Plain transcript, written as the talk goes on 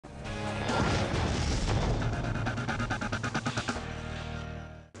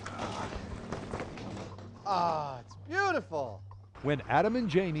Beautiful. When Adam and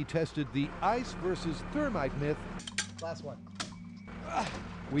Jamie tested the ice versus thermite myth, Last one.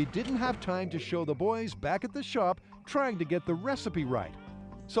 we didn't have time to show the boys back at the shop trying to get the recipe right.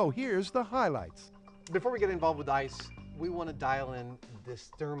 So here's the highlights. Before we get involved with ice, we want to dial in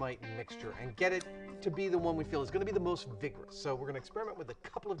this thermite mixture and get it to be the one we feel is going to be the most vigorous. So we're going to experiment with a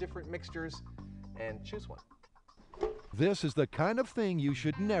couple of different mixtures and choose one. This is the kind of thing you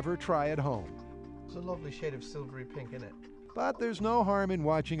should never try at home. It's a lovely shade of silvery pink in it. But there's no harm in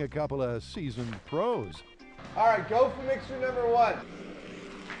watching a couple of seasoned pros. All right, go for mixture number one.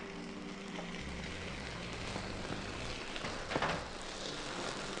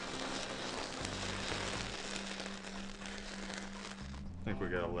 I think we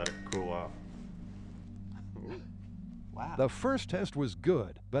gotta let it cool off. Ooh. Wow. The first test was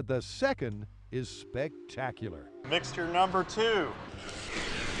good, but the second is spectacular. Mixture number two.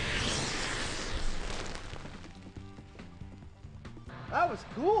 That was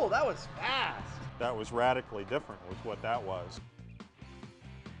cool. That was fast. That was radically different was what that was.